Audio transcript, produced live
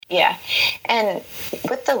Yeah. And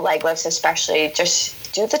with the leg lifts especially,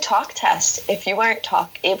 just do the talk test. If you aren't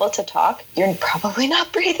able to talk, you're probably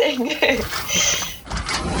not breathing.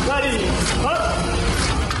 Ready, up!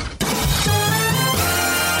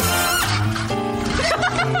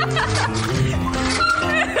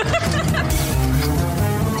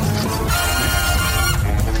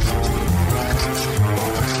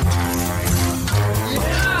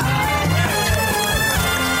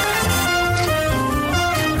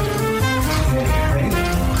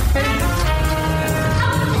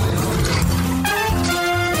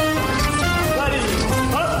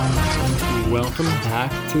 Welcome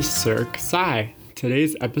back to Cirque Sci.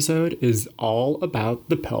 Today's episode is all about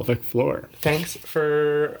the pelvic floor. Thanks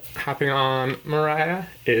for hopping on, Mariah.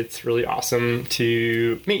 It's really awesome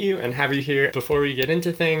to meet you and have you here. Before we get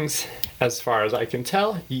into things, as far as I can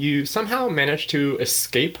tell, you somehow managed to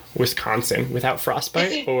escape Wisconsin without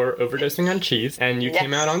frostbite or overdosing on cheese, and you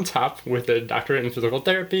came out on top with a doctorate in physical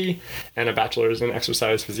therapy and a bachelor's in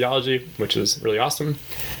exercise physiology, which is really awesome.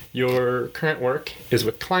 Your current work is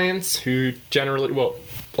with clients who generally,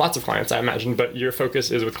 lots of clients, I imagine, but your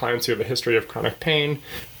focus is with clients who have a history of chronic pain,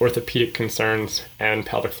 orthopedic concerns, and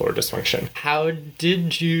pelvic floor dysfunction. How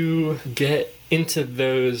did you get into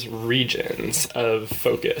those regions of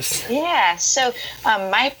focus? Yeah, so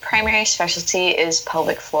my primary specialty is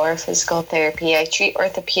pelvic floor physical therapy. I treat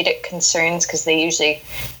orthopedic concerns because they usually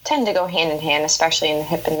tend to go hand in hand, especially in the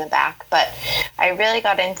hip and the back. But I really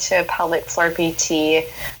got into pelvic floor PT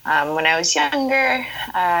when I was younger.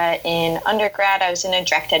 In undergrad, I was in a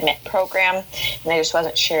direct admit program, and I just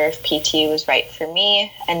wasn't sure if PT was right for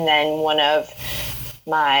me. And then one of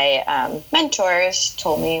my mentors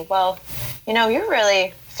told me, well, you know, you're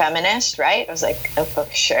really feminist, right? I was like, oh,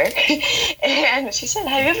 sure. And she said,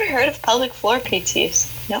 have you ever heard of pelvic floor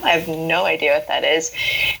PTs? No, I have no idea what that is.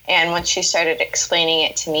 And once she started explaining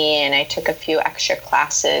it to me and I took a few extra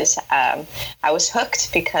classes, I was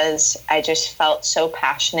hooked because I just felt so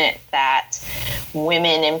passionate that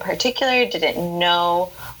women in particular didn't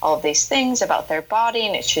know all of these things about their body,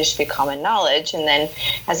 and it should just be common knowledge. And then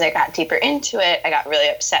as I got deeper into it, I got really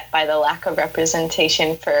upset by the lack of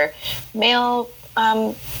representation for male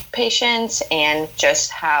patients, and just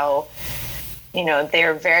how, you know,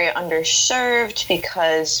 they're very underserved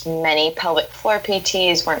because many pelvic floor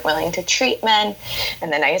PTs weren't willing to treat men.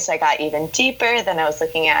 And then I got even deeper. Then I was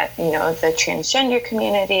looking at, you know, the transgender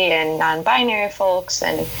community and non-binary folks,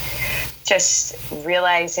 and just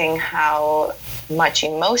realizing how much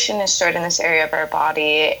emotion is stored in this area of our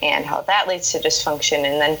body and how that leads to dysfunction.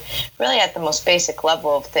 And then really at the most basic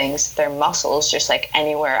level of things, they're muscles just like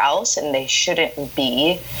anywhere else, and they shouldn't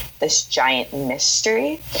be this giant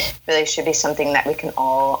mystery. Really should be something that we can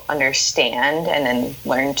all understand and then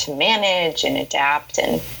learn to manage and adapt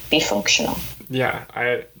and be functional. Yeah,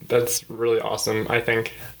 that's really awesome. I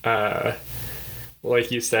think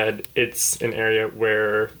like you said, it's an area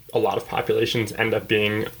where a lot of populations end up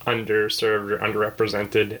being underserved or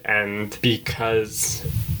underrepresented, and because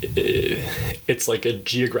it's like a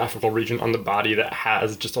geographical region on the body that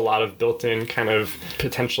has just a lot of built-in kind of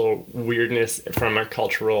potential weirdness from a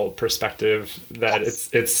cultural perspective, that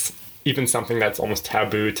it's even something that's almost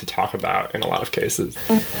taboo to talk about in a lot of cases.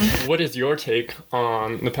 Mm-hmm. What is your take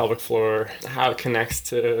on the pelvic floor, how it connects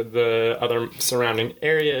to the other surrounding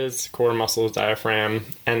areas, core muscles, diaphragm,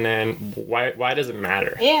 and then why does it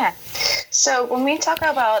matter? Yeah. So when we talk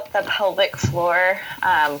about the pelvic floor,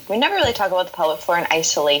 we never really talk about the pelvic floor in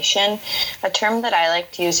isolation. A term that I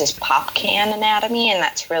like to use is pop can anatomy, and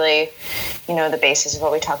that's really, you know, the basis of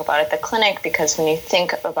what we talk about at the clinic, because when you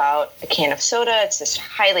think about a can of soda, it's this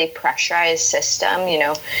highly pressurized system. You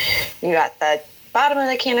know, you got the bottom of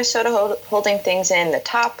the can of soda holding things in, the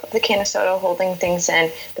top of the can of soda holding things in,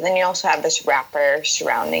 but then you also have this wrapper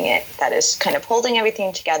surrounding it that is kind of holding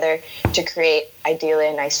everything together to create ideally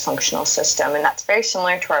a nice functional system. And that's very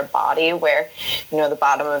similar to our body, where, you know, the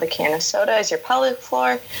bottom of the can of soda is your pelvic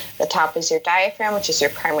floor, the top is your diaphragm, which is your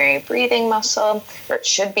primary breathing muscle, or it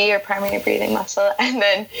should be your primary breathing muscle, and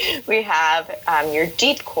then we have your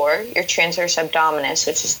deep core, your transverse abdominis,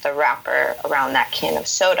 which is the wrapper around that can of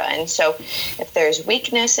soda. And so if there's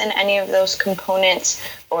weakness in any of those components,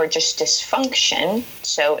 or just dysfunction,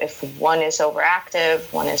 so if one is overactive,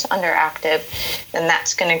 one is underactive, then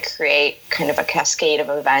that's going to create kind of a cascade of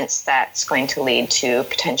events that's going to lead to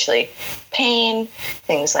potentially pain,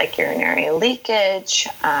 things like urinary leakage,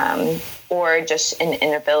 or just an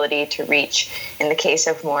inability to reach. In the case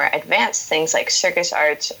of more advanced things like circus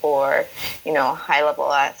arts or,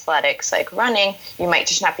 high-level athletics like running, you might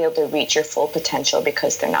just not be able to reach your full potential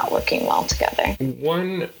because they're not working well together.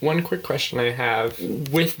 One quick question I have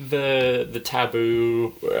with the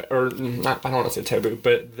taboo, or not, I don't want to say taboo,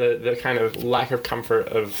 but the kind of lack of comfort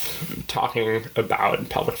of talking about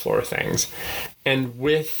pelvic floor things, and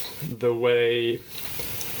with the way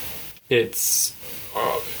it's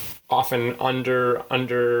often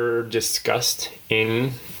under discussed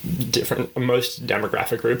in most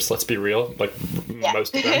demographic groups. Let's be real,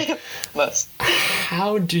 most of them. Most.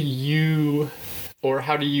 How do you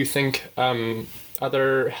think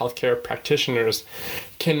other healthcare practitioners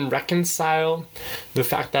can reconcile the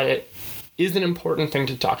fact that it is an important thing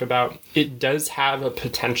to talk about? It does have a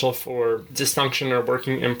potential for dysfunction or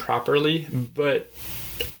working improperly, but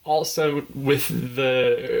also with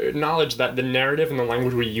the knowledge that the narrative and the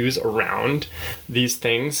language we use around these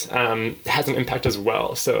things has an impact as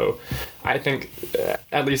well. So I think,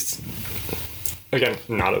 at least, again,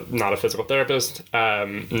 not a physical therapist,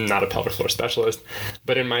 not a pelvic floor specialist,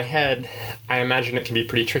 but in my head, I imagine it can be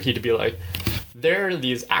pretty tricky to be like, there are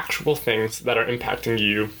these actual things that are impacting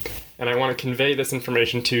you, and I want to convey this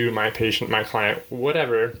information to my patient, my client,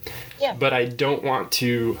 whatever, but I don't want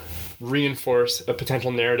to reinforce a potential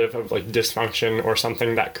narrative of dysfunction or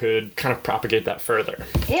something that could kind of propagate that further.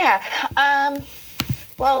 Yeah.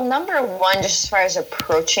 Well, number one, just as far as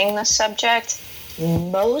approaching the subject,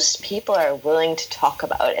 most people are willing to talk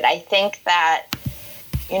about it. I think that,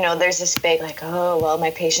 there's this big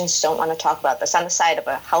my patients don't want to talk about this on the side of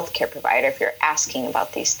a healthcare provider if you're asking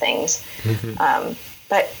about these things. Mm-hmm.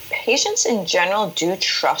 But patients in general do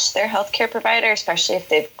trust their healthcare provider, especially if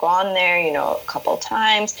they've gone there, a couple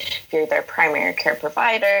times, if you're their primary care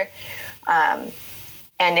provider. And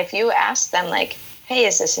if you ask them, hey,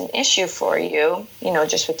 is this an issue for you?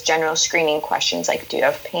 Just with general screening questions, do you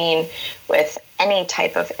have pain with any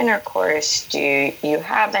type of intercourse? Do you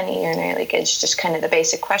have any urinary leakage? Just kind of the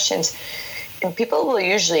basic questions. And people will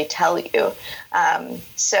usually tell you.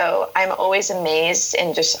 So I'm always amazed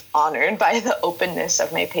and just honored by the openness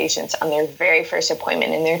of my patients on their very first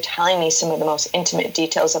appointment. And they're telling me some of the most intimate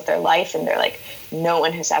details of their life. And they're like, no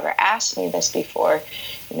one has ever asked me this before,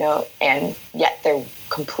 and yet they're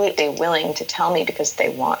completely willing to tell me because they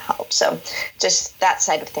want help. So just that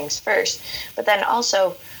side of things first. But then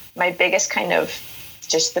also my biggest kind of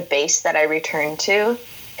just the base that I return to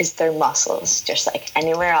is their muscles, just like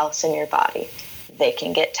anywhere else in your body. They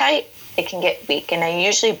can get tight, they can get weak. And I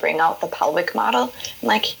usually bring out the pelvic model. I'm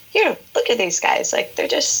like, here, look at these guys. They're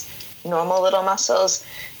just normal little muscles.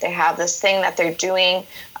 They have this thing that they're doing.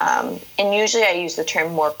 And usually I use the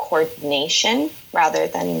term more coordination rather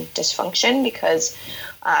than dysfunction because,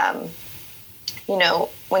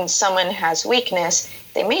 when someone has weakness,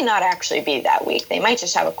 they may not actually be that weak. They might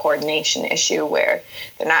just have a coordination issue where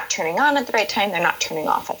they're not turning on at the right time, they're not turning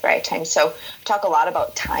off at the right time. So I talk a lot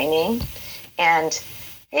about timing and,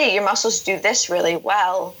 hey, your muscles do this really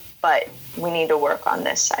well, but we need to work on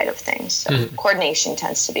this side of things. So coordination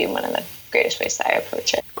tends to be one of the greatest ways that I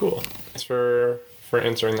approach it. Cool. Thanks for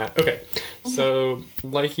answering that. Okay. So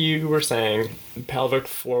like you were saying, pelvic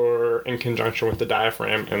floor in conjunction with the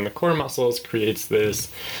diaphragm and the core muscles creates this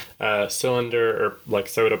cylinder or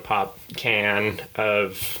soda pop can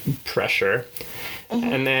of pressure.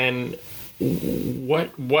 Mm-hmm. And then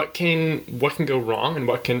what can go wrong and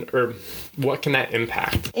what can that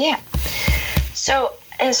impact? Yeah. So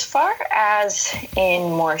as far as in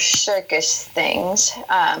more circus things,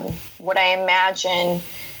 what I imagine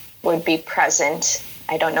would be present.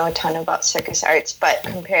 I don't know a ton about circus arts, but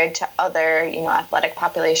compared to other, athletic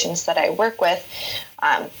populations that I work with,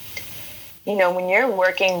 when you're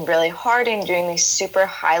working really hard and doing these super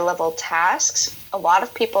high level tasks, a lot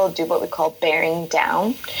of people do what we call bearing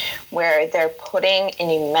down, where they're putting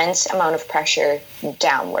an immense amount of pressure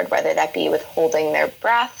downward, whether that be with holding their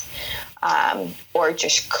breath, or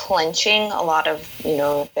just clenching a lot of,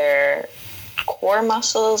 their core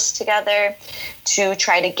muscles together to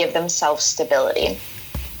try to give themselves stability.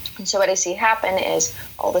 And so what I see happen is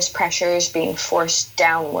all this pressure is being forced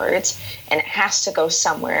downwards and it has to go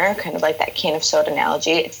somewhere, kind of like that can of soda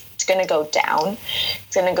analogy. It's going to go down.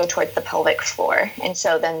 It's going to go towards the pelvic floor. And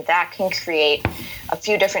so then that can create a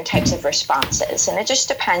few different types of responses. And it just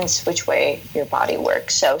depends which way your body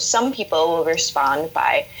works. So some people will respond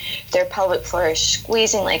by their pelvic floor is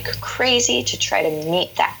squeezing like crazy to try to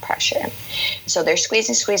meet that pressure. So they're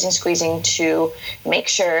squeezing to make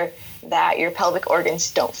sure that your pelvic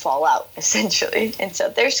organs don't fall out, essentially. And so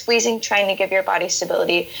they're squeezing, trying to give your body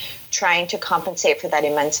stability. trying to compensate for that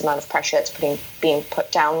immense amount of pressure that's being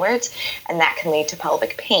put downwards, and that can lead to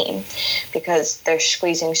pelvic pain because they're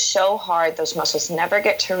squeezing so hard. Those muscles never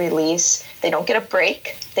get to release. They don't get a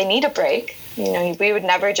break. They need a break. We would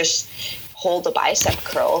never just hold a bicep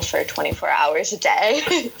curl for 24 hours a day.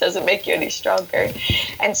 It doesn't make you any stronger.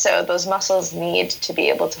 And so those muscles need to be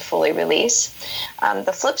able to fully release.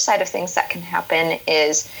 The flip side of things that can happen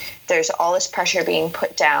is there's all this pressure being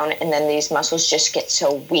put down, and then these muscles just get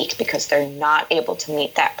so weak because they're not able to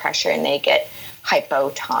meet that pressure, and they get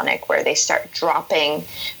hypotonic, where they start dropping.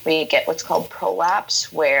 We get what's called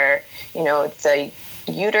prolapse, where the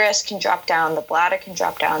uterus can drop down, the bladder can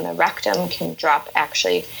drop down, the rectum can drop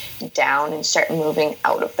actually down and start moving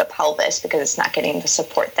out of the pelvis because it's not getting the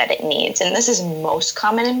support that it needs. And this is most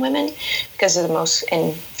common in women because of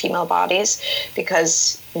in female bodies,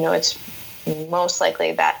 because it's most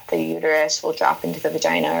likely that the uterus will drop into the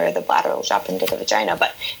vagina or the bladder will drop into the vagina,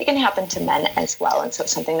 but it can happen to men as well. And so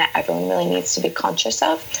it's something that everyone really needs to be conscious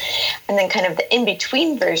of. And then kind of the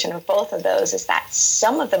in-between version of both of those is that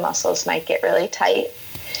some of the muscles might get really tight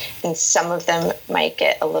and some of them might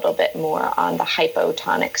get a little bit more on the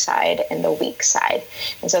hypotonic side and the weak side.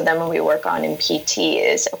 And so then when we work on in PT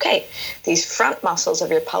is, okay, these front muscles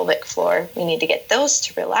of your pelvic floor, we need to get those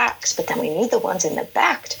to relax, but then we need the ones in the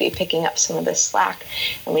back to be picking up some of the slack,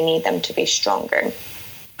 and we need them to be stronger.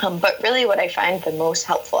 But really what I find the most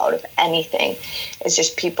helpful out of anything is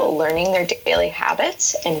just people learning their daily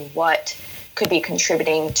habits and what could be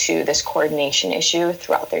contributing to this coordination issue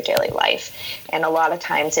throughout their daily life. And a lot of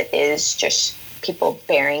times it is just people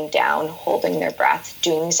bearing down, holding their breath,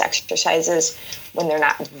 doing these exercises when they're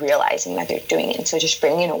not realizing that they're doing it. And so just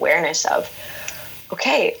bringing awareness of,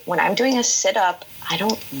 okay, when I'm doing a sit-up, I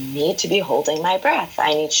don't need to be holding my breath.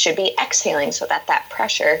 I should be exhaling so that that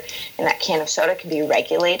pressure in that can of soda can be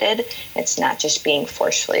regulated. It's not just being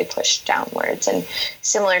forcefully pushed downwards. And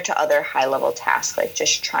similar to other high-level tasks, like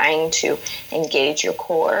just trying to engage your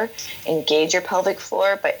core, engage your pelvic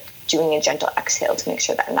floor, but doing a gentle exhale to make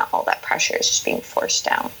sure that not all that pressure is just being forced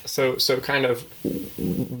down. So kind of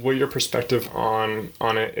what your perspective on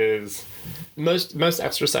it is, most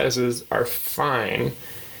exercises are fine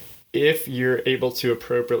if you're able to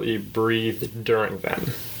appropriately breathe during them.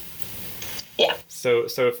 Yeah. So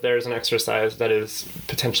if there's an exercise that is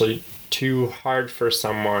potentially too hard for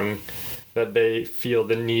someone, that they feel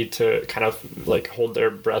the need to kind of like hold their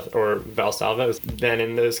breath or Valsalva, then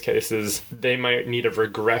in those cases, they might need a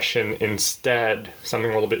regression instead, something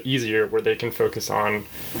a little bit easier where they can focus on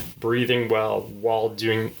breathing well while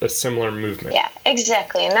doing a similar movement. Yeah,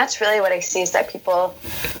 exactly. And that's really what I see is that people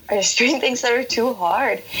are just doing things that are too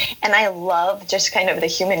hard. And I love just kind of the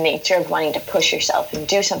human nature of wanting to push yourself and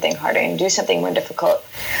do something harder and do something more difficult.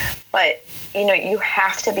 But you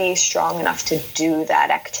have to be strong enough to do that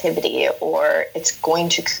activity or it's going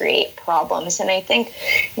to create problems. And I think,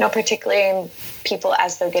 particularly in people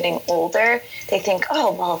as they're getting older, they think,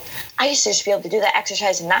 oh, well, I used to just be able to do that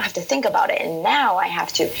exercise and not have to think about it. And now I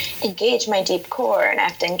have to engage my deep core and I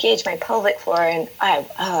have to engage my pelvic floor. And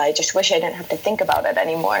I just wish I didn't have to think about it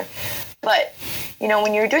anymore. But,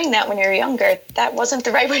 when you're doing that when you're younger, that wasn't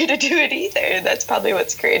the right way to do it either. That's probably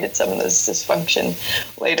what's created some of this dysfunction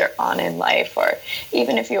later on in life. Or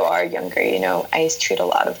even if you are younger, I treat a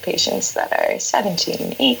lot of patients that are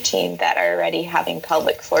 17, 18 that are already having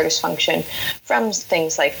pelvic floor dysfunction from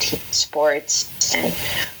things like team sports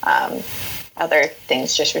and other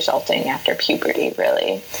things just resulting after puberty,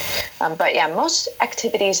 really. But yeah, most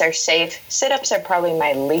activities are safe. Sit-ups are probably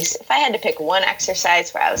my least. If I had to pick one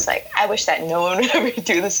exercise where I was like, I wish that no one would ever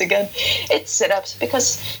do this again, it's sit-ups,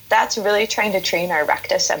 because that's really trying to train our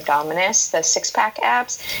rectus abdominis, the six-pack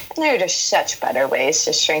abs. And there are just such better ways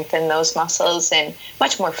to strengthen those muscles in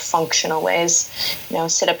much more functional ways.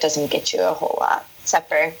 Sit-up doesn't get you a whole lot, except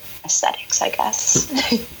for aesthetics, I guess.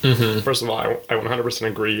 Mm-hmm. First of all, I 100%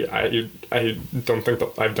 agree. I don't think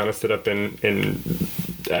that I've done a sit-up in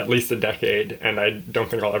at least a decade, and I don't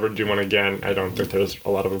think I'll ever do one again. I don't think there's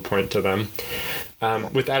a lot of a point to them.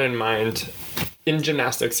 With that in mind, in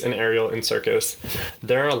gymnastics and aerial and circus,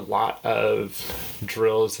 there are a lot of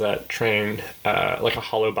drills that train like a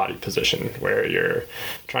hollow body position where you're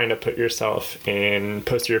trying to put yourself in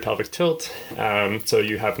posterior pelvic tilt, so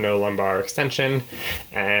you have no lumbar extension,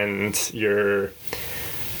 and you're,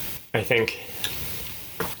 I think,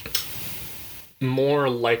 more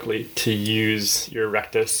likely to use your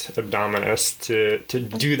rectus abdominis to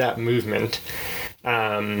do that movement.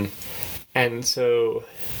 And so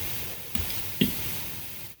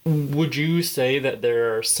would you say that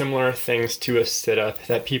there are similar things to a sit-up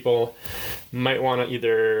that people might want to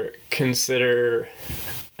either consider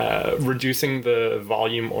reducing the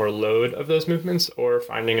volume or load of those movements, or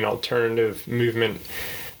finding an alternative movement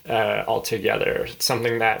altogether?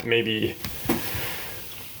 Something that maybe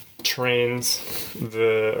trains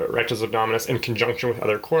the rectus abdominis in conjunction with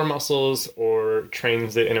other core muscles, or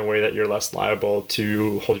trains it in a way that you're less liable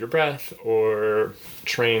to hold your breath, or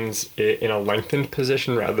trains it in a lengthened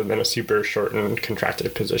position rather than a super shortened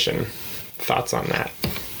contracted position. Thoughts on that?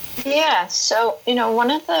 Yeah, so,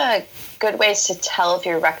 one of the good ways to tell if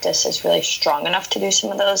your rectus is really strong enough to do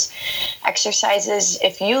some of those exercises,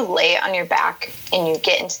 if you lay on your back and you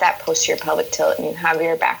get into that posterior pelvic tilt and you have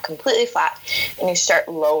your back completely flat and you start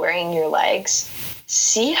lowering your legs,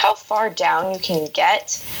 see how far down you can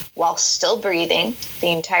get while still breathing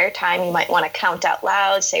the entire time. You might want to count out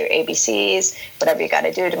loud, say your ABCs, whatever you got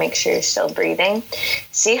to do to make sure you're still breathing.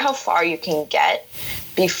 See how far you can get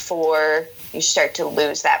before you start to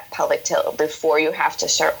lose that pelvic tilt, before you have to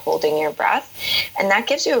start holding your breath. And that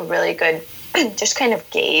gives you a really good just kind of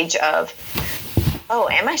gauge of, oh,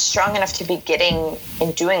 am I strong enough to be getting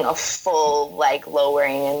and doing a full leg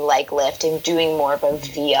lowering and leg lift and doing more of a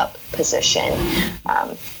V-up position?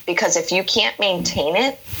 Because if you can't maintain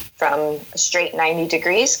it from a straight 90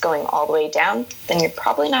 degrees going all the way down, then you're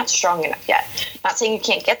probably not strong enough yet. Not saying you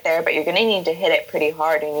can't get there, but you're going to need to hit it pretty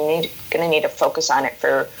hard, and you're going to need to focus on it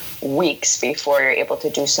for weeks before you're able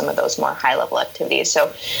to do some of those more high-level activities.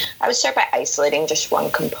 So I would start by isolating just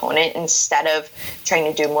one component instead of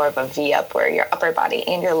trying to do more of a V-up where your upper body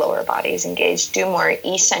and your lower body is engaged. Do more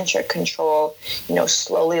eccentric control,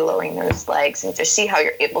 slowly lowering those legs, and just see how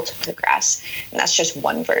you're able to progress. And that's just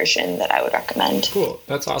one version that I would recommend. Cool.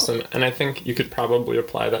 That's awesome. And I think you could probably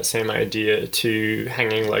apply that same idea to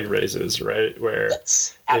hanging leg raises, right? Where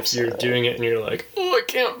yes, if you're doing it and you're like, oh, I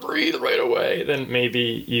can't breathe right away, then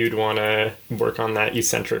maybe you'd want to work on that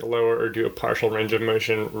eccentric lower, or do a partial range of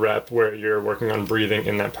motion rep where you're working on breathing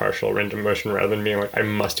in that partial range of motion rather than being like, I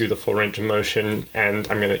must do the full range of motion and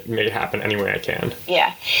I'm going to make it happen any way I can.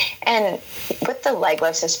 Yeah. And with the leg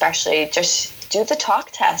lifts especially, just do the talk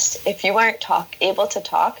test. If you aren't able to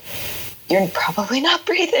talk, you're probably not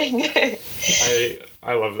breathing.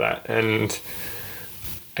 I love that. And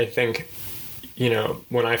I think,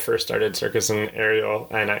 when I first started circus and aerial,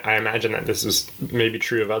 and I imagine that this is maybe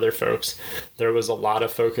true of other folks, there was a lot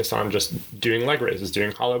of focus on just doing leg raises,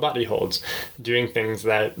 doing hollow body holds, doing things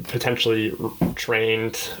that potentially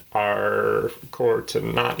trained our core to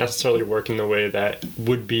not necessarily work in the way that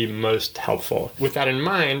would be most helpful. With that in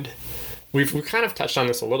mind, We've kind of touched on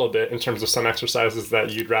this a little bit in terms of some exercises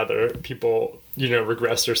that you'd rather people,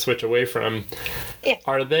 regress or switch away from. Yeah.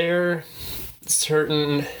 Are there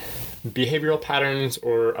certain behavioral patterns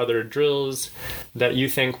or other drills that you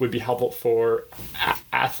think would be helpful for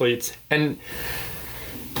athletes? And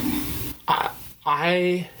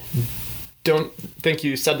I don't think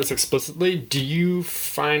you said this explicitly. Do you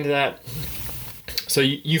find that... So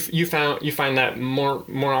you find that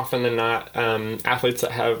more often than not, athletes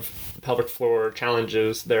that have pelvic floor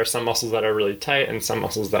challenges, there are some muscles that are really tight and some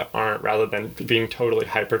muscles that aren't, rather than being totally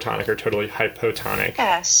hypertonic or totally hypotonic?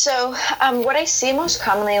 Yeah, so what I see most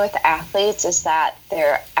commonly with athletes is that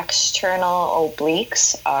their external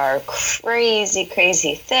obliques are crazy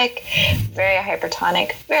thick, very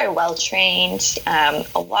hypertonic, very well trained.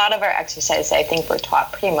 A lot of our exercises, I think, were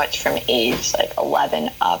taught pretty much from age like 11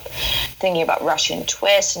 up, thinking about Russian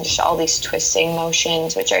twists and just all these twisting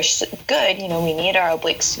motions, which are good. We need our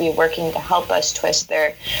obliques to be working to help us twist.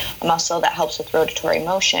 They're a muscle that helps with rotatory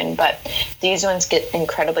motion, but these ones get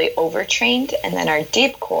incredibly overtrained. And then our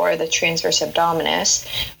deep core, the transverse abdominis,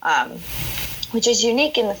 which is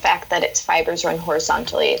unique in the fact that its fibers run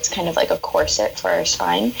horizontally. It's kind of like a corset for our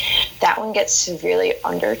spine. That one gets severely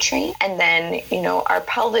undertrained. And then, our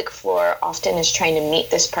pelvic floor often is trying to meet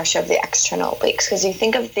this pressure of the external obliques. Because you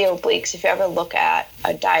think of the obliques, if you ever look at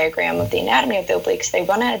a diagram of the anatomy of the obliques, they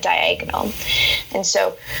run at a diagonal. And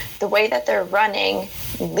so the way that they're running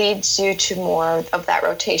leads you to more of that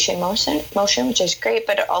rotation motion, which is great,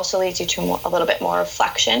 but it also leads you to a little bit more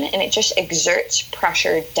flexion, and it just exerts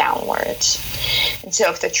pressure downwards. And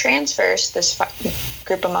so if the transverse, this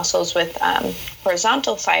group of muscles with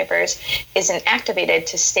horizontal fibers, isn't activated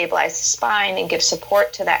to stabilize the spine and give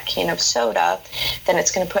support to that cane of soda, then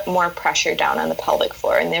it's going to put more pressure down on the pelvic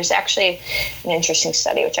floor. And there's actually an interesting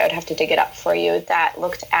study, which I would have to dig it up for you, that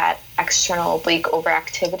looked at external oblique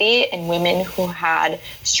overactivity in women who had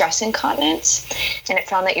stress incontinence. And it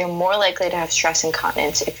found that you're more likely to have stress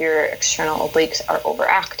incontinence if your external obliques are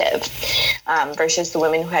overactive, versus the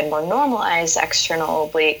women who had more normalized external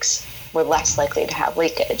obliques we're less likely to have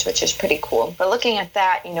leakage, which is pretty cool. But looking at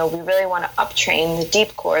that, we really want to uptrain the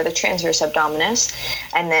deep core, the transverse abdominis,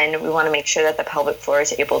 and then we want to make sure that the pelvic floor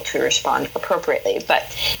is able to respond appropriately. But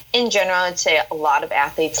in general, I'd say a lot of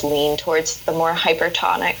athletes lean towards the more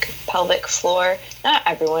hypertonic pelvic floor. Not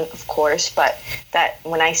everyone, of course, but that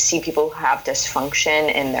when I see people who have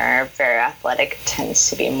dysfunction and they're very athletic, it tends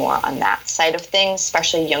to be more on that side of things,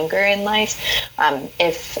 especially younger in life.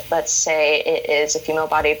 If, let's say, it is a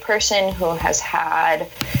female-bodied person who has had,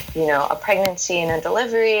 a pregnancy and a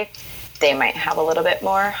delivery, they might have a little bit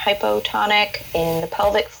more hypotonic in the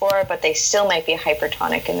pelvic floor, but they still might be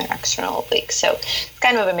hypertonic in their external obliques. So it's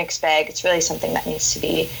kind of a mixed bag. It's really something that needs to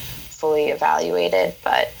be fully evaluated.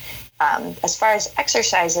 But as far as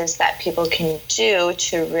exercises that people can do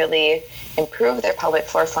to really improve their pelvic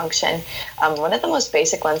floor function, one of the most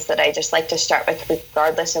basic ones that I just like to start with,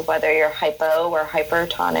 regardless of whether you're hypo or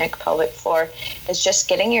hypertonic pelvic floor, is just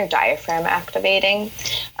getting your diaphragm activating.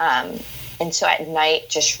 And so at night,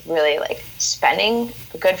 just really spending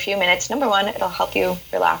a good few minutes. Number one, it'll help you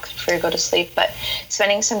relax before you go to sleep, but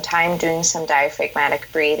spending some time doing some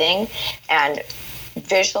diaphragmatic breathing and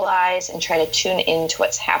visualize and try to tune into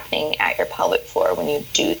what's happening at your pelvic floor when you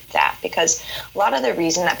do that. Because a lot of the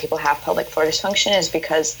reason that people have pelvic floor dysfunction is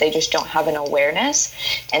because they just don't have an awareness,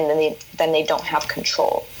 and then they don't have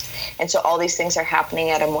control. And so all these things are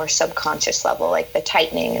happening at a more subconscious level, like the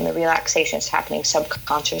tightening and the relaxation is happening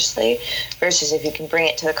subconsciously, versus if you can bring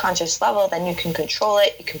it to the conscious level, then you can control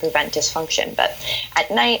it, you can prevent dysfunction. But at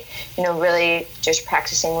night, really just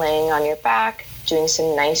practicing laying on your back, doing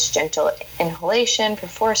some nice gentle inhalation for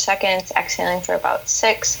 4 seconds, exhaling for about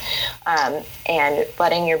 6, and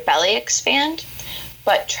letting your belly expand.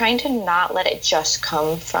 But trying to not let it just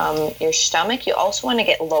come from your stomach. You also want to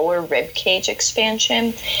get lower rib cage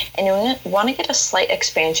expansion, and you want to get a slight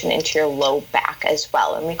expansion into your low back as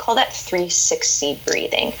well. And we call that 360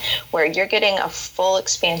 breathing, where you're getting a full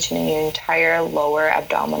expansion in your entire lower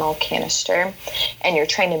abdominal canister, and you're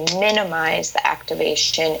trying to minimize the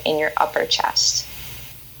activation in your upper chest.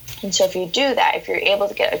 And so if you do that, if you're able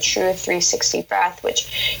to get a true 360 breath,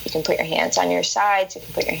 which you can put your hands on your sides, you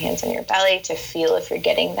can put your hands on your belly to feel if you're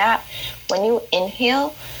getting that. When you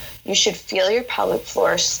inhale, you should feel your pelvic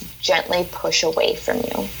floor gently push away from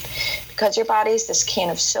you. Because your body is this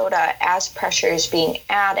can of soda, as pressure is being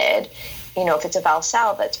added, if it's a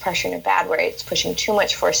Valsalva, it's pressure in a bad way, it's pushing too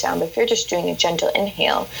much force down. But if you're just doing a gentle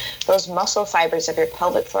inhale, those muscle fibers of your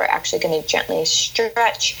pelvic floor are actually going to gently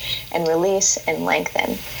stretch and release and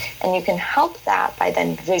lengthen. And you can help that by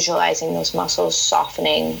then visualizing those muscles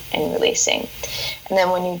softening and releasing. And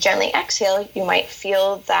then when you gently exhale, you might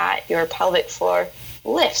feel that your pelvic floor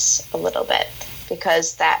lifts a little bit,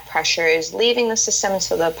 because that pressure is leaving the system,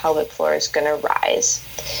 so the pelvic floor is going to rise.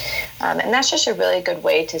 And that's just a really good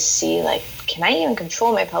way to see, can I even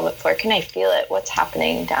control my pelvic floor? Can I feel it? What's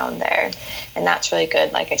happening down there? And that's really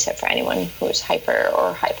good, like I said, for anyone who's hyper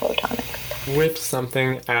or hypotonic. With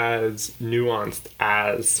something as nuanced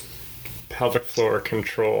as pelvic floor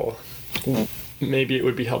control, maybe it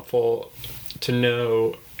would be helpful to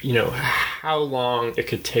know, how long it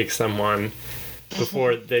could take someone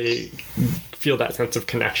before they feel that sense of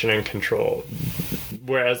connection and control.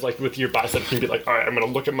 Whereas with your bicep, you can be all right, I'm going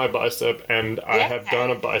to look at my bicep and I have done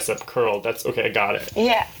a bicep curl. That's okay, I got it.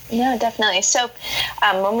 Yeah, no, definitely. So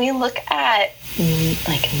when we look at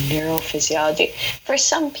neurophysiology, for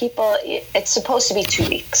some people, it's supposed to be 2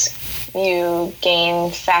 weeks. You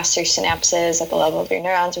gain faster synapses at the level of your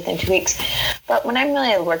neurons within 2 weeks. But when I'm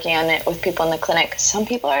really working on it with people in the clinic, some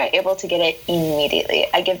people are able to get it immediately.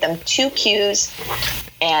 I give them 2 cues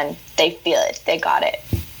and they feel it. They got it.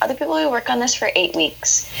 Other people, we work on this for 8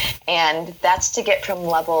 weeks, and that's to get from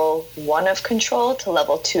level 1 of control to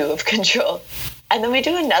level 2 of control. And then we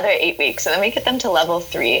do another 8 weeks, and then we get them to level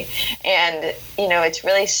 3. And, it's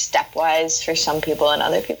really stepwise for some people, and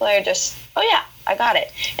other people are just, oh yeah, I got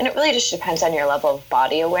it. And it really just depends on your level of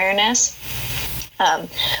body awareness.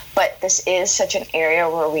 But this is such an area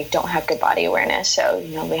where we don't have good body awareness. So,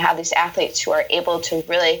 we have these athletes who are able to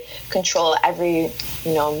really control every,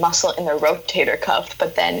 muscle in their rotator cuff,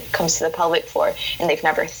 but then it comes to the pelvic floor and they've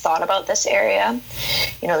never thought about this area.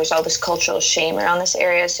 There's all this cultural shame around this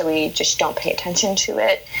area, so we just don't pay attention to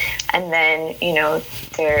it. And then,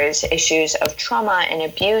 there's issues of trauma and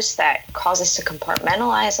abuse that cause us to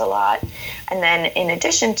compartmentalize a lot. And then in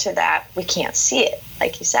addition to that, we can't see it,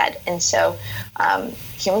 like you said. And so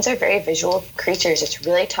humans are very visual creatures. It's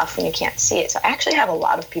really tough when you can't see it. So I actually have a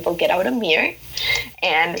lot of people get out a mirror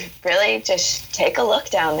and really just take a look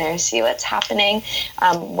down there, see what's happening.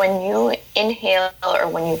 When you inhale or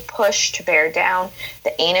when you push to bear down,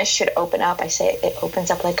 the anus should open up. I say it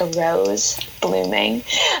opens up like a rose blooming.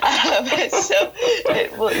 So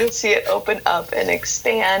you'll see it open up and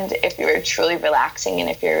expand if you're truly relaxing, and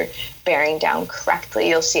if you're bearing down correctly,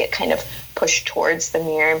 you'll see it kind of push towards the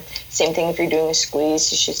mirror. Same thing if you're doing a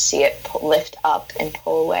squeeze, you should see it lift up and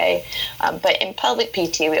pull away. But in pelvic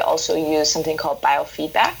PT, we also use something called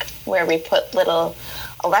biofeedback, where we put little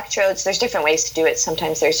electrodes. There's different ways to do it.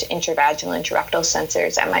 Sometimes there's intravaginal, interrectal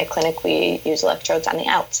sensors. At my clinic, we use electrodes on the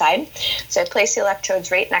outside. So I place the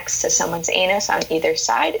electrodes right next to someone's anus on either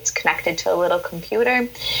side. It's connected to a little computer, and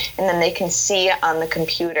then they can see on the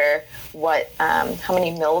computer how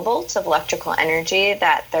many millivolts of electrical energy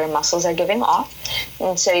that their muscles are giving off.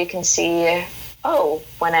 And so you can see,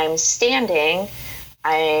 when I'm standing,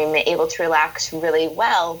 I'm able to relax really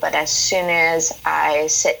well, but as soon as I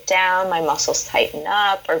sit down, my muscles tighten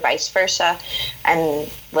up, or vice versa.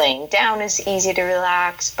 And laying down is easy to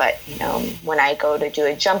relax, but when I go to do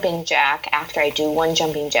a jumping jack, after I do one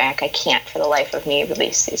jumping jack, I can't for the life of me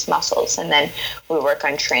release these muscles. And then we work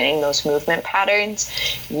on training those movement patterns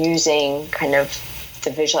using kind of the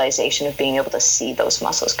visualization of being able to see those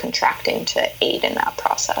muscles contracting to aid in that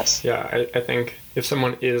process. Yeah, I think if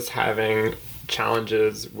someone is having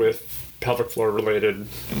challenges with pelvic floor related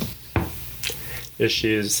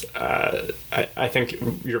issues, I think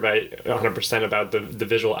you're right 100% about the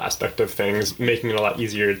visual aspect of things, making it a lot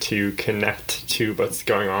easier to connect to what's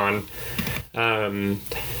going on. When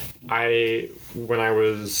I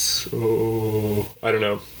was, 4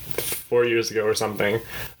 years ago or something,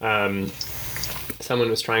 someone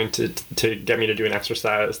was trying to get me to do an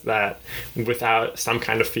exercise that without some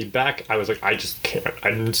kind of feedback, I was like, I just can't.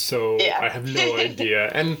 I have no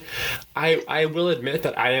idea. And I will admit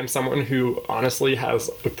that I am someone who honestly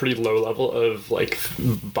has a pretty low level of like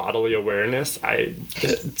bodily awareness.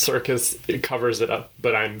 Circus, it covers it up,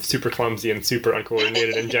 but I'm super clumsy and super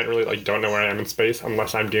uncoordinated and generally like don't know where I am in space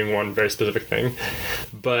unless I'm doing one very specific thing.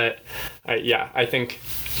 But I think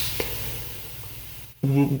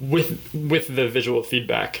with the visual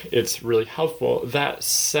feedback, it's really helpful. That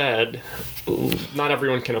said, not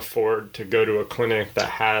everyone can afford to go to a clinic that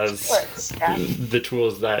has the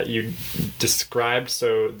tools that you described.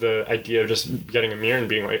 So the idea of just getting a mirror and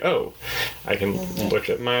being like, I can look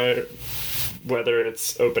at whether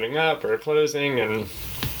it's opening up or closing, and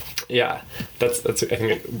that's I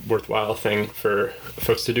think a worthwhile thing for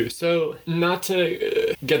folks to do. So not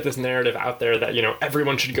to get this narrative out there that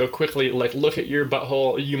everyone should go quickly, like look at your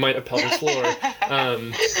butthole, you might have pelvic floor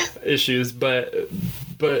issues, but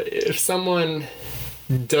if someone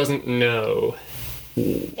doesn't know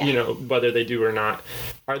whether they do or not,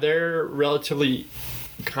 are there relatively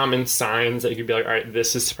common signs that you could be like, all right,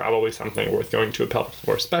 this is probably something worth going to a pelvic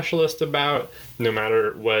floor specialist about, no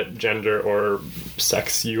matter what gender or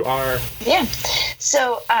sex you are? Yeah.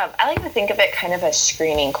 So I like to think of it kind of as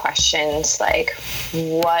screening questions, like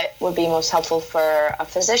what would be most helpful for a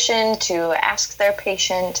physician to ask their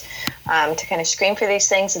patient to kind of screen for these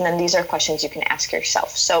things. And then these are questions you can ask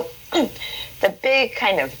yourself. So the big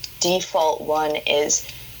kind of default one is,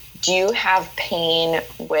 do you have pain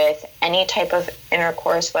with any type of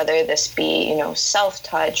intercourse, whether this be,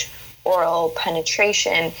 self-touch, oral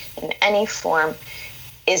penetration in any form?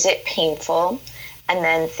 Is it painful? And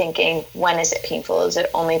then thinking, when is it painful? Is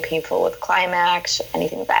it only painful with climax,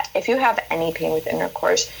 anything like that? If you have any pain with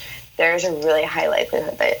intercourse, there's a really high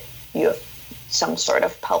likelihood that you have some sort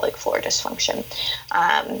of pelvic floor dysfunction,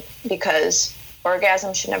 because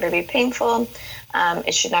orgasm should never be painful.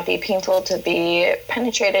 It should not be painful to be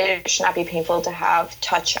penetrated. It should not be painful to have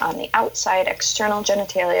touch on the outside, external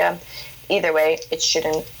genitalia. Either way, it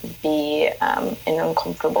shouldn't be an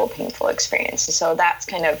uncomfortable, painful experience. And so that's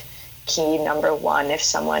kind of key number one if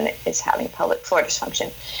someone is having pelvic floor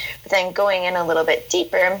dysfunction. But then going in a little bit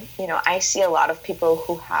deeper, I see a lot of people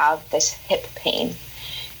who have this hip pain,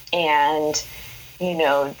 and,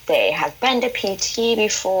 they have been to PT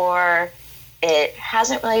before. It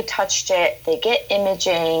hasn't really touched it. They get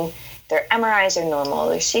imaging. Their MRIs are normal.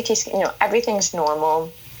 Their CT scan, everything's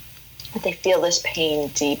normal. But they feel this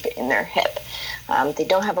pain deep in their hip. They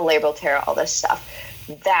don't have a labral tear, all this stuff.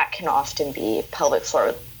 That can often be pelvic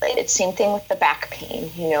floor related. Same thing with the back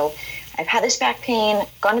pain. I've had this back pain,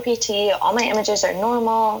 gone to PT, all my images are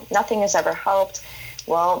normal, nothing has ever helped.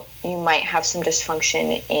 Well, you might have some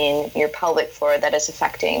dysfunction in your pelvic floor that is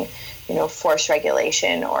affecting force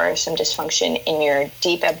regulation, or some dysfunction in your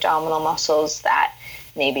deep abdominal muscles that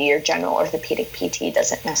maybe your general orthopedic PT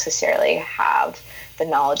doesn't necessarily have the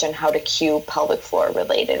knowledge on how to cue pelvic floor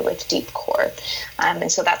related with deep core.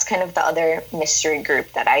 And so that's kind of the other mystery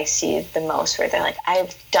group that I see the most, where they're like,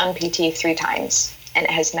 I've done PT 3 times and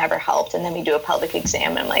it has never helped. And then we do a pelvic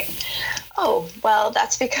exam and I'm like, oh, well,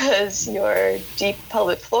 that's because your deep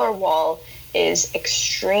pelvic floor wall is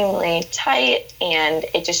extremely tight and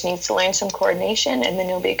it just needs to learn some coordination and then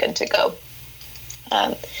you'll be good to go.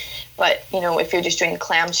 But, if you're just doing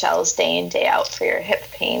clamshells day in, day out for your hip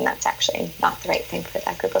pain, that's actually not the right thing for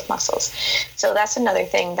that group of muscles. So that's another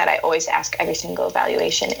thing that I always ask every single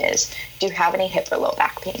evaluation is, do you have any hip or low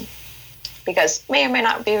back pain? Because may or may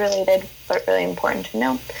not be related, but really important to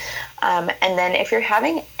know. And then if you're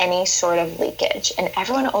having any sort of leakage, and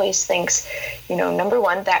everyone always thinks, number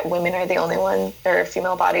one, that women are the only one, or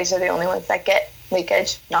female bodies are the only ones that get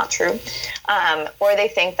leakage. Not true. Or they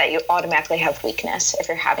think that you automatically have weakness if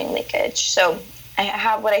you're having leakage. So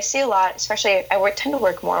what I see a lot, especially I tend to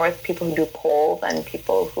work more with people who do pole than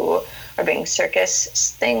people who are doing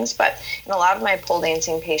circus things. But in a lot of my pole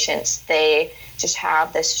dancing patients, they just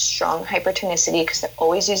have this strong hypertonicity because they're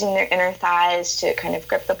always using their inner thighs to kind of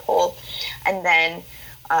grip the pole. And then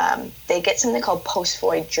they get something called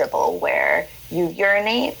post-void dribble, where you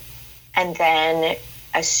urinate and then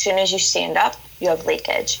as soon as you stand up, you have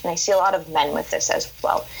leakage. And I see a lot of men with this as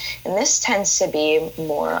well. And this tends to be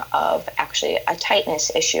more of actually a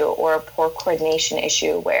tightness issue or a poor coordination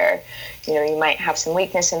issue where, you might have some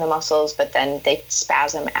weakness in the muscles, but then they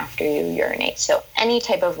spasm after you urinate. So any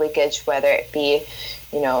type of leakage, whether it be,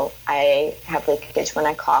 I have leakage when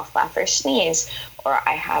I cough, laugh, or sneeze, or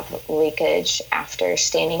I have leakage after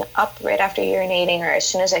standing up right after urinating, or as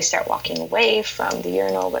soon as I start walking away from the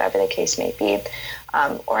urinal, whatever the case may be,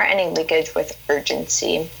 or any leakage with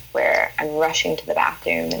urgency where I'm rushing to the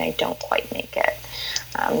bathroom and I don't quite make it.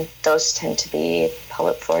 Those tend to be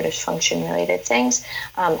pelvic floor dysfunction related things.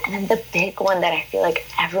 And then the big one that I feel like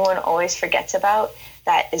everyone always forgets about,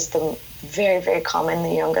 that is the very, very common in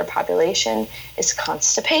the younger population, is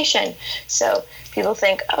constipation. So people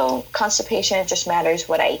think, oh, constipation, it just matters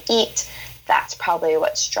what I eat. That's probably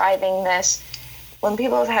what's driving this. When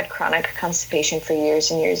people have had chronic constipation for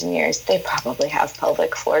years and years and years, they probably have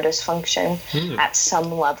pelvic floor dysfunction at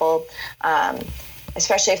some level,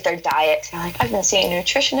 especially if their diet, they're like, I've been seeing a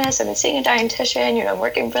nutritionist, I've been seeing a dietitian, I'm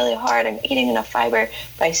working really hard, I'm eating enough fiber,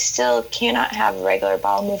 but I still cannot have regular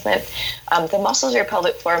bowel movement. The muscles of your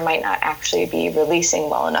pelvic floor might not actually be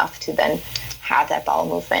releasing well enough to then have that bowel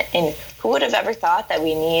movement. And who would have ever thought that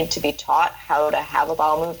we need to be taught how to have a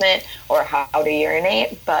bowel movement or how to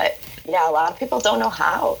urinate? But yeah, a lot of people don't know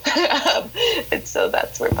how. And so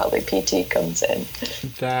that's where pelvic PT comes in.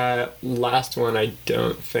 That last one, I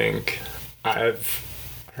don't think I've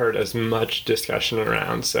heard as much discussion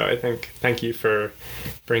around. So I think, thank you for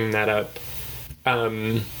bringing that up.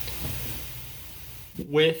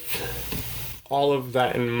 With all of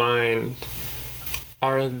that in mind,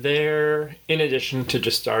 are there, in addition to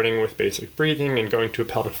just starting with basic breathing and going to a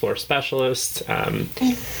pelvic floor specialist,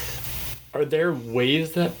 are there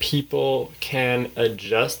ways that people can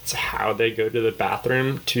adjust how they go to the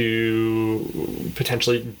bathroom to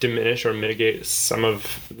potentially diminish or mitigate some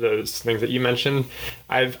of those things that you mentioned?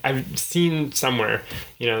 I've seen somewhere,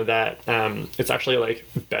 that it's actually like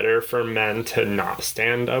better for men to not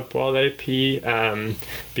stand up while they pee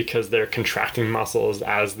because they're contracting muscles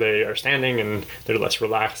as they are standing and they're less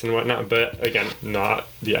relaxed and whatnot. But again, not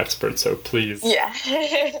the expert, so please. Yeah.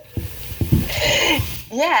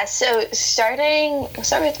 Yeah, so start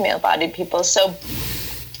with male-bodied people. So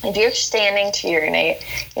if you're standing to urinate,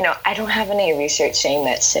 I don't have any research saying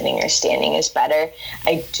that sitting or standing is better.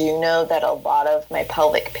 I do know that a lot of my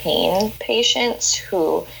pelvic pain patients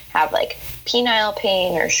who have like penile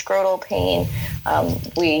pain or scrotal pain,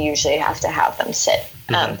 we usually have to have them sit.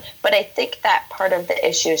 But I think that part of the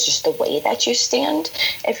issue is just the way that you stand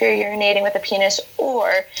if you're urinating with a penis,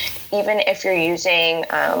 or even if you're using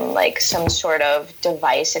like some sort of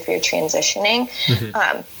device if you're transitioning.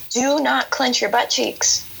 Do not clench your butt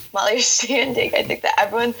cheeks while you're standing. I think that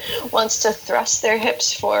everyone wants to thrust their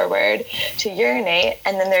hips forward to urinate,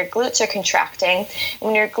 and then their glutes are contracting. And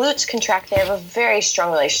when your glutes contract, they have a very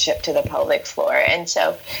strong relationship to the pelvic floor. And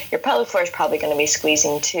so your pelvic floor is probably going to be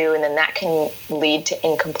squeezing too, and then that can lead to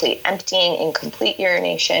incomplete emptying, incomplete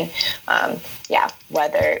urination.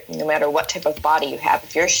 No matter what type of body you have,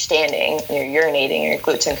 if you're standing and you're urinating and your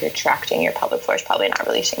glutes are contracting, your pelvic floor is probably not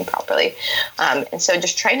releasing properly. And so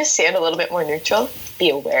just trying to stand a little bit more neutral, be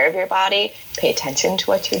aware care of your body, pay attention to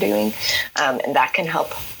what you're doing, and that can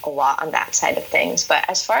help a lot on that side of things. But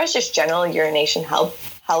as far as just general urination health,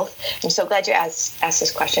 I'm so glad you asked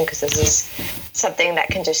this question, because this is something that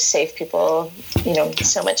can just save people,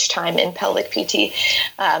 so much time in pelvic PT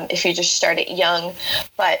if you just start it young.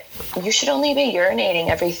 But you should only be urinating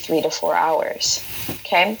every 3 to 4 hours,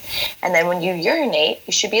 okay? And then when you urinate,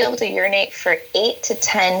 you should be able to urinate for 8 to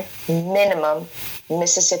 10 minimum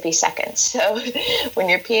Mississippi seconds. So when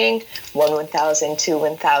you're peeing 1,000, 2,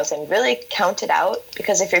 1,000, really count it out,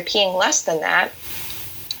 because if you're peeing less than that,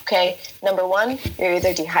 okay, number one, you're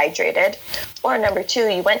either dehydrated, or number two,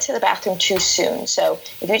 you went to the bathroom too soon. So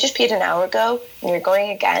if you just peed an hour ago and you're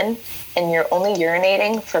going again and you're only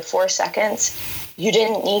urinating for 4 seconds, you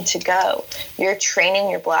didn't need to go. You're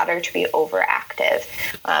training your bladder to be overactive,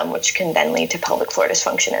 which can then lead to pelvic floor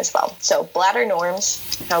dysfunction as well. So bladder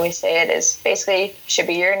norms, how we say it, is basically you should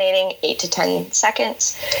be urinating 8 to 10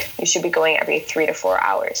 seconds. You should be going every 3 to 4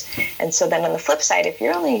 hours. And so then on the flip side, if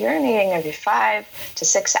you're only urinating every 5 to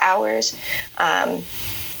 6 hours,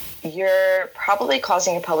 you're probably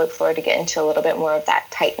causing your pelvic floor to get into a little bit more of that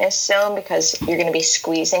tightness zone, because you're going to be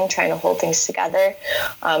squeezing, trying to hold things together.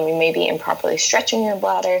 You may be improperly stretching your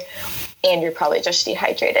bladder, and you're probably just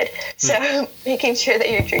dehydrated. So making sure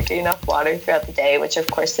that you're drinking enough water throughout the day, which of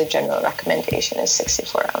course the general recommendation is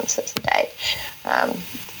 64 ounces a day,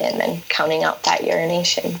 and then counting out that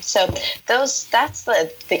urination. So that's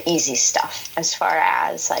the easy stuff, as far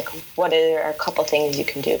as like what are a couple things you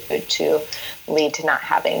can do to lead to not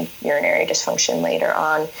having urinary dysfunction later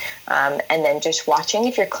on. And then just watching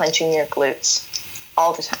if you're clenching your glutes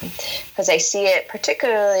all the time, because I see it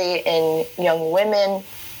particularly in young women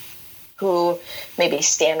who maybe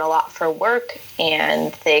stand a lot for work,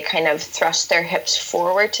 and they kind of thrust their hips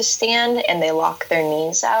forward to stand, and they lock their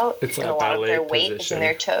knees out. It's and like a lot of their weight position. is in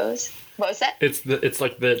their toes. What was that? It's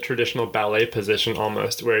like the traditional ballet position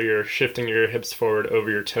almost, where you're shifting your hips forward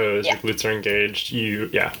over your toes, your glutes are engaged,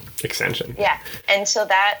 extension. Yeah, and so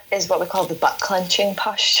that is what we call the butt clenching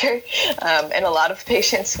posture. And a lot of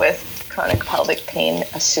patients with chronic pelvic pain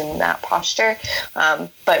assume that posture.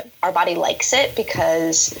 But our body likes it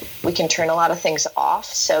because we can turn a lot of things off.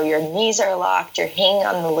 So your knees are locked, you're hanging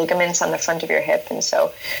on the ligaments on the front of your hip. And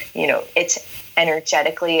so, it's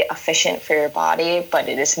energetically efficient for your body, but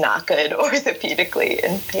it is not good orthopedically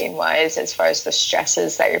and pain-wise as far as the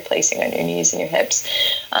stresses that you're placing on your knees and your hips.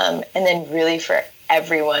 And then really for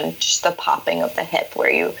everyone, just the popping of the hip, where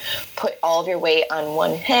you put all of your weight on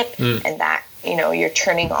one hip and that, you're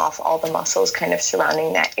turning off all the muscles kind of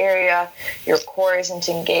surrounding that area. Your core isn't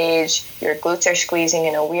engaged. Your glutes are squeezing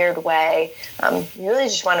in a weird way. You really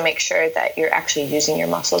just want to make sure that you're actually using your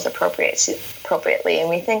muscles appropriately. And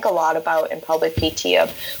we think a lot about in pelvic PT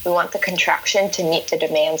of we want the contraction to meet the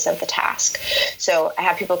demands of the task. So I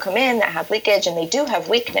have people come in that have leakage and they do have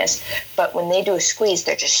weakness, but when they do a squeeze,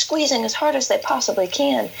 they're just squeezing as hard as they possibly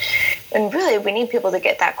can. And really, we need people to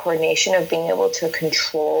get that coordination of being able to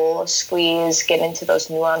control a squeeze, get into those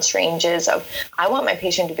nuanced ranges of, I want my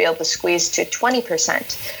patient to be able to squeeze to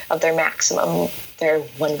 20% of their maximum, their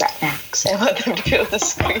 1 rep max. I want them to be able to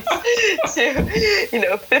squeeze to,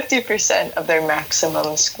 50% of their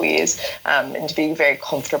maximum squeeze, and to be very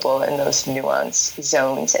comfortable in those nuanced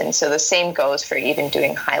zones. And so the same goes for even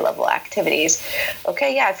doing high-level activities.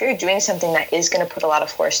 Okay, yeah, if you're doing something that is going to put a lot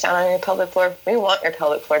of force down on your pelvic floor, we want your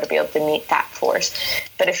pelvic floor to be able to meet that force.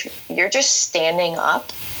 But if you're just standing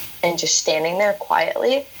up and just standing there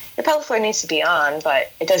quietly, your pelvic floor needs to be on,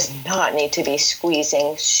 but it does not need to be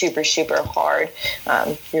squeezing super, super hard.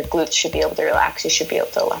 Your glutes should be able to relax. You should be able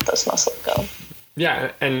to let those muscles go.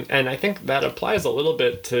 Yeah, and I think that applies a little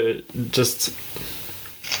bit to just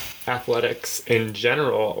athletics in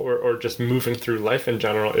general, or just moving through life in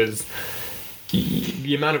general, is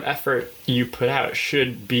the amount of effort you put out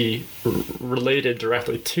should be related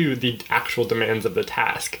directly to the actual demands of the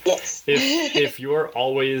task. Yes. If you're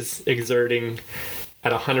always exerting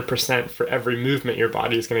at 100% for every movement, your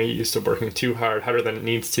body is going to get used to working too hard, harder than it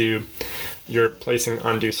needs to. You're placing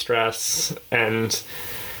undue stress, and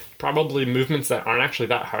probably movements that aren't actually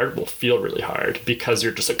that hard will feel really hard because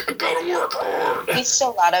you're just like, I gotta work hard. It's a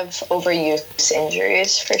lot of overuse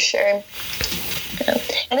injuries for sure.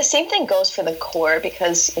 And the same thing goes for the core,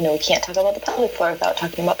 because, we can't talk about the pelvic floor without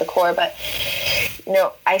talking about the core. But,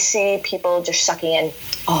 I see people just sucking in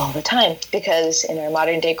all the time, because in our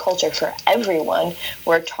modern day culture, for everyone,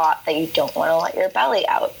 we're taught that you don't want to let your belly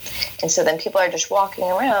out. And so then people are just walking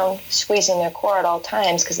around squeezing their core at all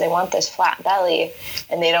times because they want this flat belly,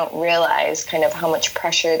 and they don't realize kind of how much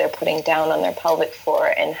pressure they're putting down on their pelvic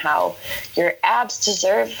floor, and how your abs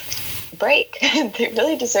deserve break. They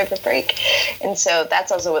really deserve a break. And so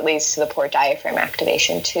that's also what leads to the poor diaphragm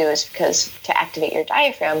activation too, is because to activate your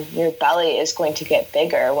diaphragm, your belly is going to get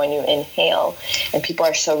bigger when you inhale. And people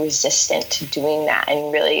are so resistant to doing that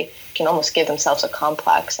and really can almost give themselves a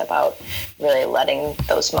complex about really letting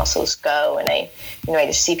those muscles go. And I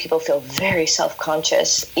just see people feel very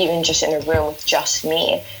self-conscious, even just in a room with just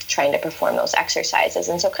me trying to perform those exercises.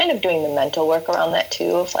 And so kind of doing the mental work around that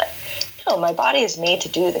too, of like, no, my body is made to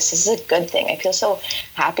do this. This is a good thing. I feel so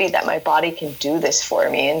happy that my body can do this for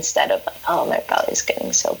me, instead of like, oh, my belly's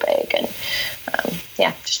getting so big. And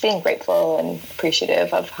just being grateful and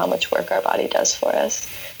appreciative of how much work our body does for us.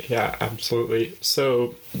 Yeah, absolutely.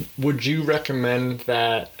 So would you recommend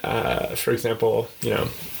that, for example,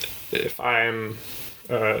 if I'm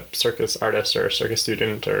a circus artist or a circus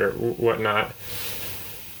student or whatnot,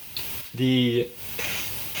 the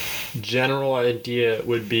general idea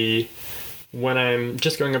would be, when I'm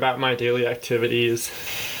just going about my daily activities,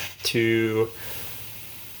 to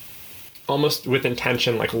almost with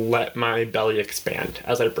intention, like, let my belly expand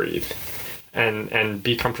as I breathe, and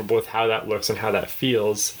be comfortable with how that looks and how that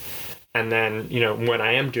feels. And then, when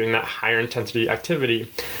I am doing that higher intensity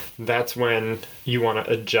activity, that's when you want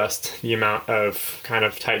to adjust the amount of kind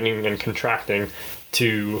of tightening and contracting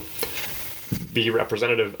to be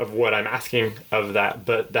representative of what I'm asking of that,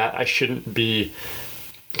 but that I shouldn't be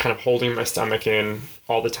kind of holding my stomach in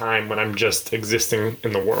all the time when I'm just existing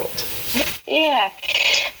in the world. Yeah.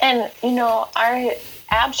 And, our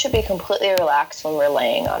abs should be completely relaxed when we're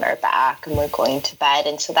laying on our back and we're going to bed.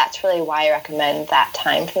 And so that's really why I recommend that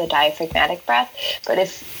time for the diaphragmatic breath. But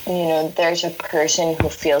if, there's a person who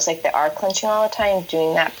feels like they are clenching all the time,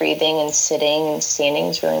 doing that breathing and sitting and standing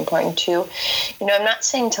is really important too. I'm not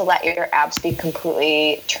saying to let your abs be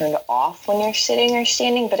completely turned off when you're sitting or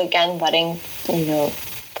standing, but again, letting,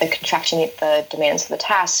 the contraction meet the demands of the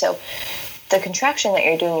task. So the contraction that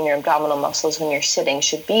you're doing in your abdominal muscles when you're sitting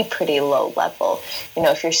should be pretty low level.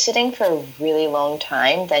 If you're sitting for a really long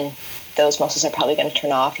time, then those muscles are probably going to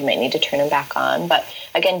turn off. You might need to turn them back on. But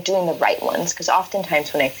again, doing the right ones, because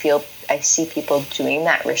oftentimes when I see people doing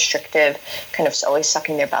that restrictive, kind of always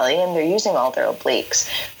sucking their belly in, they're using all their obliques,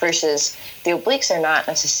 versus the obliques are not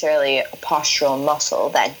necessarily a postural muscle.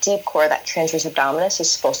 That deep core, that transverse abdominis,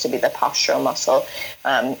 is supposed to be the postural muscle.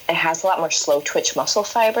 It has a lot more slow twitch muscle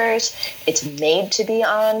fibers. It's made to be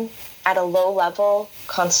on at a low level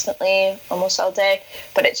constantly, almost all day.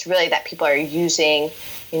 But it's really that people are using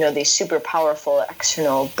these super powerful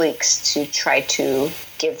external obliques to try to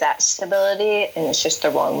give that stability, and it's just the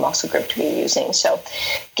wrong muscle group to be using. So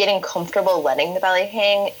getting comfortable letting the belly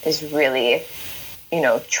hang is really,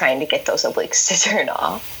 trying to get those obliques to turn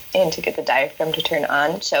off and to get the diaphragm to turn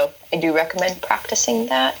on. So I do recommend practicing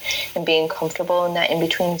that and being comfortable in that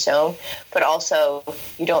in-between zone. But also,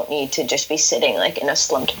 you don't need to just be sitting like in a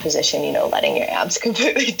slumped position, letting your abs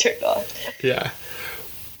completely turn off. Yeah.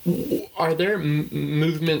 Are there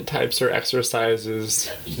movement types or exercises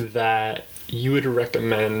that you would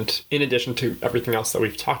recommend, in addition to everything else that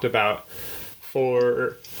we've talked about,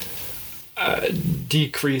 for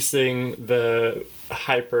decreasing the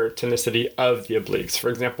hypertonicity of the obliques? For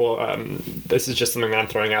example, this is just something that I'm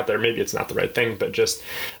throwing out there. Maybe it's not the right thing, but just,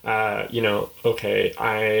 okay,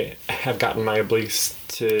 I have gotten my obliques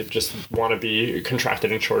to just want to be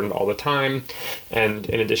contracted and shortened all the time. And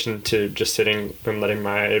in addition to just sitting and letting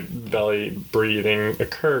my belly breathing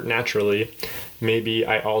occur naturally, maybe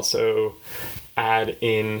I also add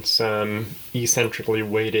in some eccentrically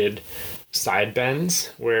weighted side bends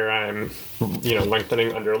where I'm,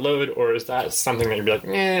 lengthening under load? Or is that something that you'd be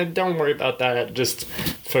like, don't worry about that, just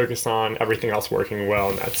focus on everything else working well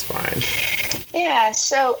and that's fine? Yeah,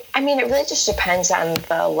 so, it really just depends on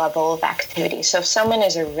the level of activity. So if someone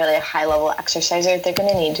is a really high-level exerciser, they're going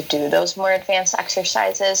to need to do those more advanced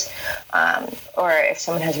exercises. Or if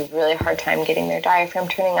someone has a really hard time getting their diaphragm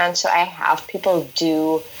turning on. So I have people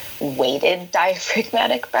do weighted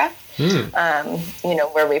diaphragmatic breath,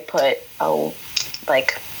 where we put,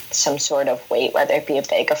 some sort of weight, whether it be a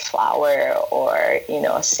bag of flour or,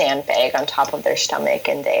 a sandbag on top of their stomach,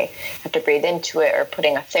 and they have to breathe into it, or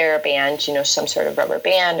putting a TheraBand, some sort of rubber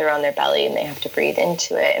band around their belly, and they have to breathe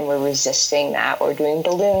into it, and we're resisting that. Or doing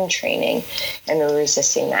balloon training, and we're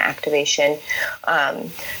resisting that activation.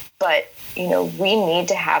 But we need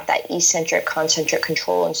to have that eccentric, concentric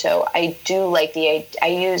control. And so I do I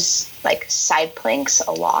use side planks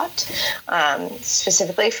a lot,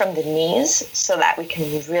 specifically from the knees, so that we can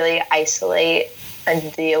really isolate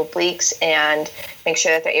the obliques and make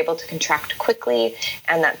sure that they're able to contract quickly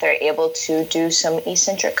and that they're able to do some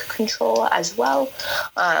eccentric control as well.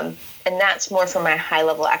 And that's more for my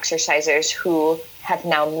high-level exercisers who have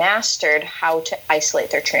now mastered how to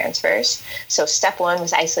isolate their transverse. So step one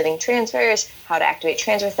was isolating transverse, how to activate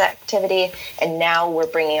transverse activity, and now we're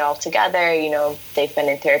bringing it all together. They've been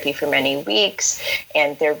in therapy for many weeks,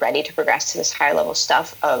 and they're ready to progress to this higher level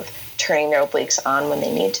stuff of turning their obliques on when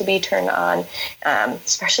they need to be turned on,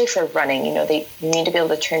 especially for running. They need to be able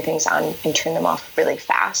to turn things on and turn them off really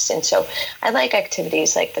fast. And so I like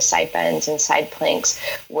activities like the side bends and side planks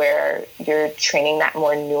where you're training that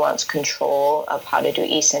more nuanced control of how to do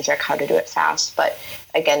eccentric, how to do it fast. But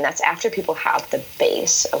again, that's after people have the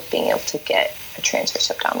base of being able to get a transverse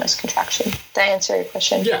abdominis contraction. Did that answer your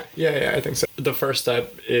question? Yeah, I think so. The first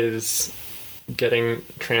step is getting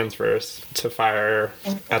transverse to fire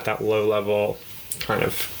at that low level, kind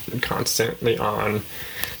of constantly on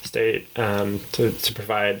state, to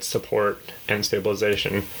provide support and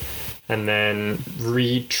stabilization, and then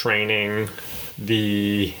retraining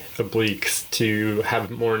the obliques to have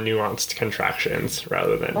more nuanced contractions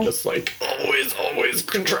rather than just like always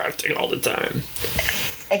contracting all the time.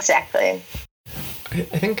 Exactly.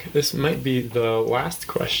 I think this might be the last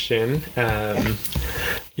question,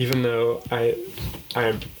 even though I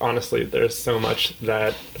honestly, there's so much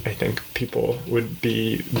that I think people would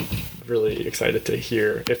be really excited to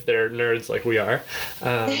hear if they're nerds like we are.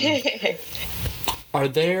 Are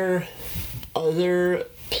there other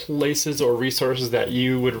places or resources that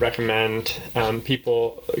you would recommend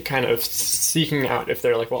people kind of seeking out if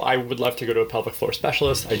they're like, well, I would love to go to a pelvic floor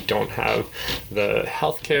specialist. I don't have the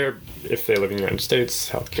healthcare. If they live in the United States,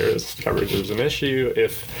 healthcare coverage is an issue.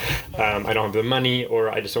 If I don't have the money, or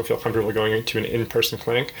I just don't feel comfortable going to an in-person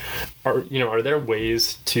clinic, are there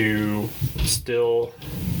ways to still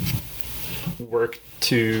work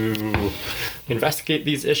to investigate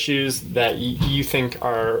these issues that you think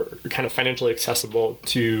are kind of financially accessible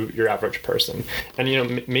to your average person?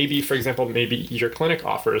 And, maybe, for example, maybe your clinic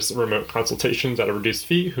offers remote consultations at a reduced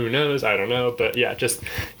fee. Who knows? I don't know. But yeah, just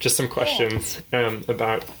some questions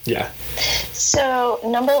about. So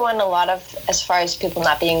number one, as far as people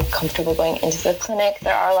not being comfortable going into the clinic,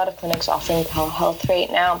 there are a lot of clinics offering telehealth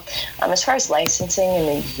right now. As far as licensing in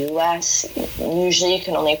the U.S., usually you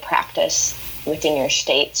can only practice within your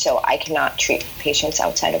state, so I cannot treat patients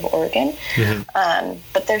outside of Oregon. Mm-hmm.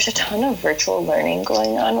 But there's a ton of virtual learning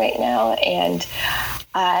going on right now, and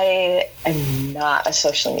I am not a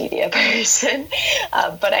social media person,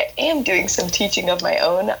 but I am doing some teaching of my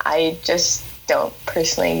own. I just don't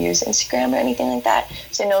personally use Instagram or anything like that.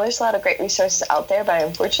 So I know there's a lot of great resources out there, but I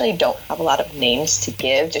unfortunately don't have a lot of names to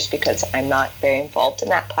give just because I'm not very involved in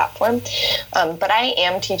that platform. But I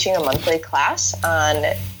am teaching a monthly class on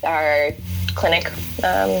our clinic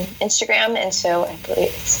Instagram, and so I believe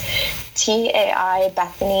it's TAI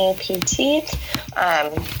Bethany PT.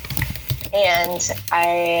 And I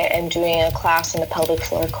am doing a class in the pelvic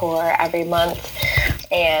floor core every month.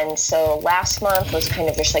 And so last month was kind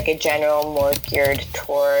of just like a general, more geared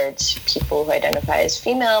towards people who identify as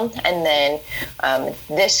female. And then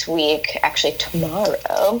this week, actually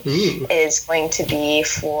tomorrow, is going to be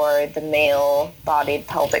for the male-bodied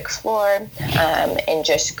pelvic floor, and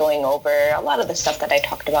just going over a lot of the stuff that I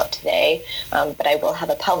talked about today. But I will have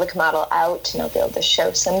a pelvic model out, and I'll be able to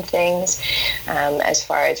show some things as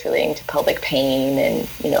far as relating to pelvic pain and,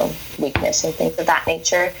 weakness and things of that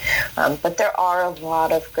nature. But there are a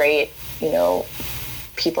lot of great,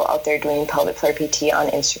 people out there doing pelvic floor PT on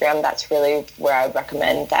Instagram. That's really where I would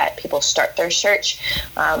recommend that people start their search.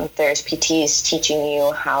 There's PTs teaching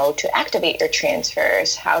you how to activate your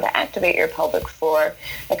transverse, how to activate your pelvic floor,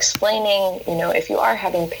 explaining, if you are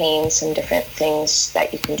having pain, some different things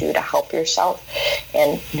that you can do to help yourself.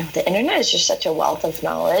 And, the internet is just such a wealth of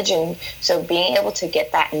knowledge. And so being able to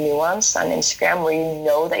get that nuance on Instagram where you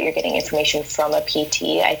know that you're getting information from a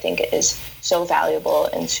PT, I think it is so valuable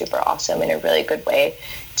and super awesome and a really good way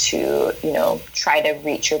to, try to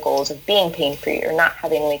reach your goals of being pain-free or not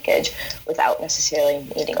having leakage without necessarily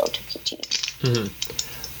needing to go to PT.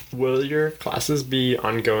 Mm-hmm. Will your classes be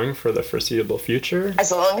ongoing for the foreseeable future?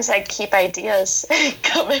 As long as I keep ideas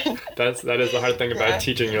coming. That is the hard thing about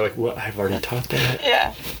teaching. You're like, well, I've already taught that.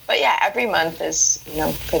 Yeah. But every month is,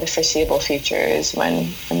 for the foreseeable future is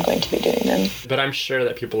when I'm going to be doing them. But I'm sure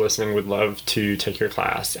that people listening would love to take your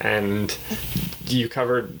class, and you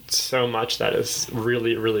covered so much that is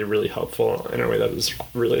really, really, really helpful in a way that is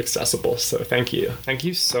really accessible. So thank you. Thank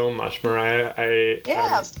you so much, Mariah.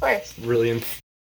 Of course. Really